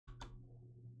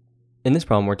In this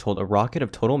problem, we're told a rocket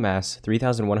of total mass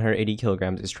 3,180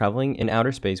 kilograms is traveling in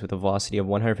outer space with a velocity of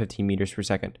 115 meters per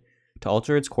second. To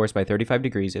alter its course by 35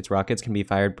 degrees, its rockets can be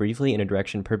fired briefly in a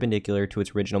direction perpendicular to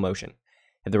its original motion.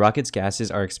 If the rocket's gases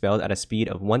are expelled at a speed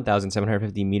of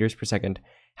 1,750 meters per second,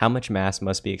 how much mass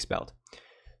must be expelled?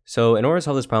 So in order to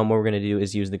solve this problem, what we're going to do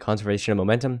is use the conservation of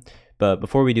momentum. But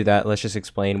before we do that, let's just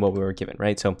explain what we were given,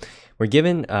 right? So we're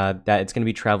given that it's going to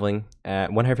be traveling at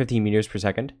 115 meters per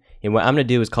second. And what I'm going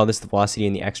to do is call this the velocity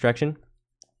in the x direction.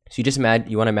 So you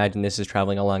want to imagine this is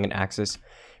traveling along an axis,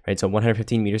 right? So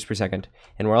 115 meters per second.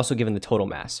 And we're also given the total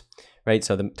mass, right?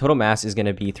 So the total mass is going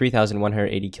to be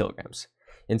 3,180 kilograms.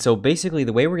 And so basically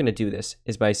the way we're going to do this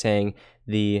is by saying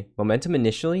the momentum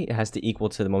initially has to equal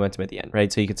to the momentum at the end,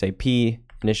 right? So you could say P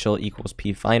initial equals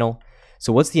P final.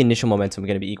 So what's the initial momentum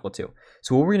going to be equal to?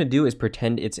 So what we're going to do is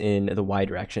pretend it's in the y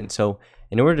direction. So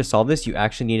in order to solve this, you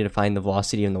actually need to find the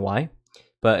velocity in the y.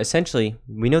 But essentially,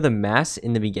 we know the mass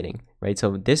in the beginning, right?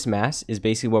 So this mass is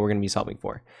basically what we're going to be solving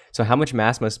for. So how much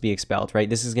mass must be expelled, right?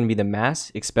 This is going to be the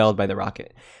mass expelled by the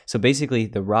rocket. So basically,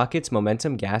 the rocket's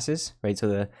momentum gases, right? So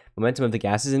the momentum of the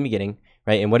gases in the beginning,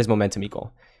 right? And what does momentum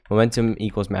equal? Momentum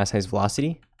equals mass times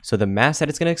velocity. So the mass that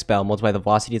it's going to expel multiplied by the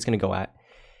velocity it's going to go at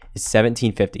is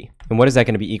 1750. And what is that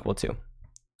going to be equal to?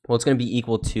 Well, it's going to be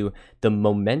equal to the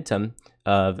momentum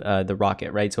of the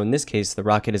rocket, right? So in this case, the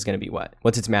rocket is going to be what?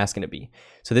 What's its mass going to be?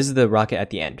 So this is the rocket at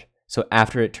the end. So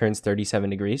after it turns 37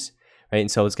 degrees, right?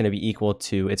 And so it's going to be equal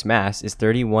to its mass is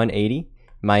 3180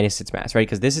 minus its mass, right?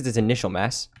 Because this is its initial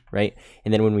mass, right?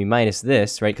 And then when we minus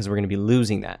this, right? Because we're going to be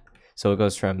losing that. So it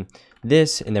goes from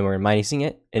this, and then we're minusing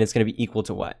it, and it's going to be equal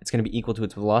to what? It's going to be equal to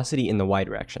its velocity in the y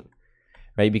direction,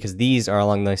 right? Because these are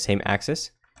along the same axis.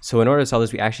 So in order to solve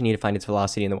this, we actually need to find its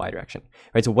velocity in the y direction,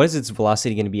 right? So what is its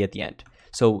velocity going to be at the end?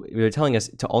 So they're telling us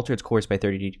to alter its course by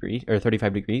 30 degrees or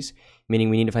 35 degrees, meaning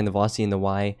we need to find the velocity in the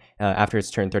y after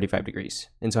it's turned 35 degrees.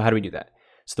 And so how do we do that?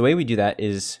 So the way we do that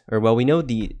is, we know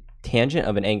the tangent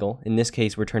of an angle. In this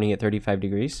case, we're turning it 35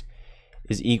 degrees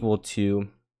is equal to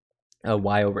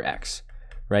y over x,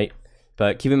 right?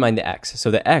 But keep in mind the x. So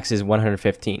the x is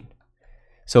 115.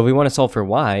 So if we want to solve for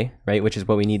y, right, which is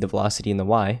what we need the velocity in the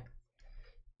y,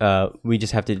 we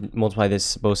just have to multiply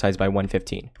this both sides by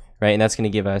 115, right? And that's going to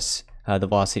give us the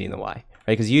velocity in the y, right?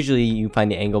 Because usually you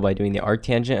find the angle by doing the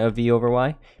arctangent of v over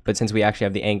y, but since we actually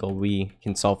have the angle, we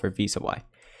can solve for v sub y.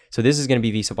 So this is going to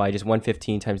be v sub y, just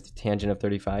 115 times the tangent of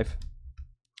 35.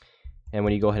 And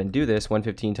when you go ahead and do this,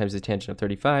 115 times the tangent of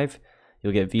 35,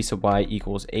 you'll get v sub y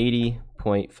equals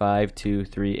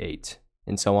 80.5238,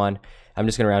 and so on. I'm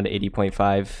just going to round to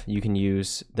 80.5. You can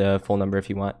use the full number if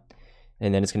you want.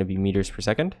 And then it's going to be meters per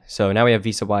second. So now we have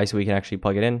v sub y, so we can actually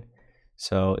plug it in.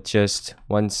 So it's just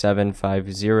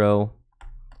 1750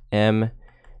 m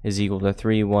is equal to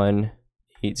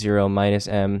 3180 minus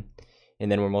m.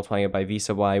 And then we're multiplying it by v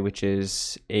sub y, which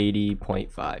is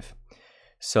 80.5.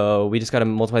 So we just got to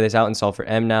multiply this out and solve for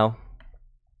m now,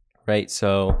 right?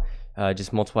 So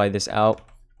just multiply this out.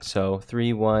 So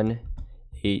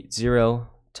 3180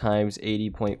 times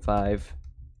 80.5.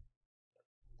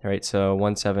 All right, so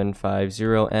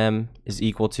 1750 m is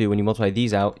equal to, when you multiply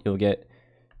these out, you'll get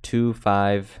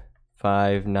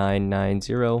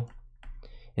 255990.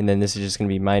 And then this is just going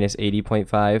to be minus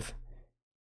 80.5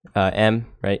 m,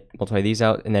 right? Multiply these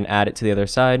out and then add it to the other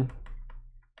side.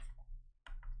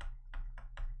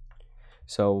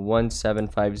 So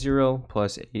 1750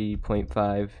 plus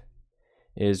 80.5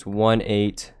 is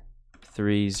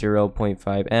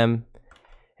 1830.5 m,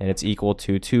 and it's equal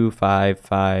to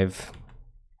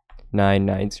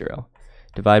 255990.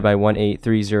 Divide by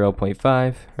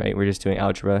 1830.5, right? We're just doing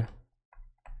algebra.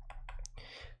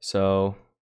 So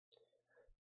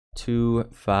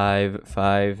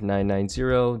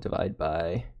 255990 divide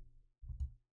by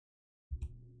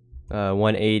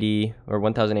 180 or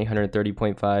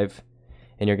 1830.5,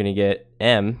 and you're going to get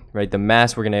m, right? The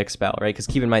mass we're going to expel, right? Because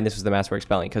keep in mind this was the mass we're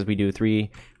expelling, because we do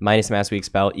 3 minus the mass we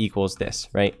expel equals this,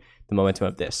 right? The momentum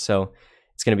of this. So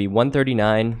it's going to be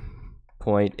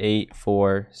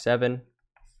 139.847.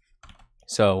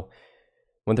 So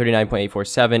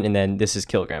 139.847, and then this is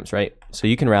kilograms, right? So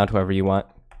you can round however you want.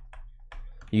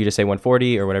 You just say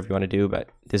 140 or whatever you want to do, but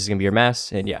this is going to be your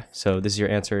mass. And yeah, so this is your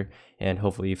answer, and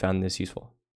hopefully you found this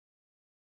useful.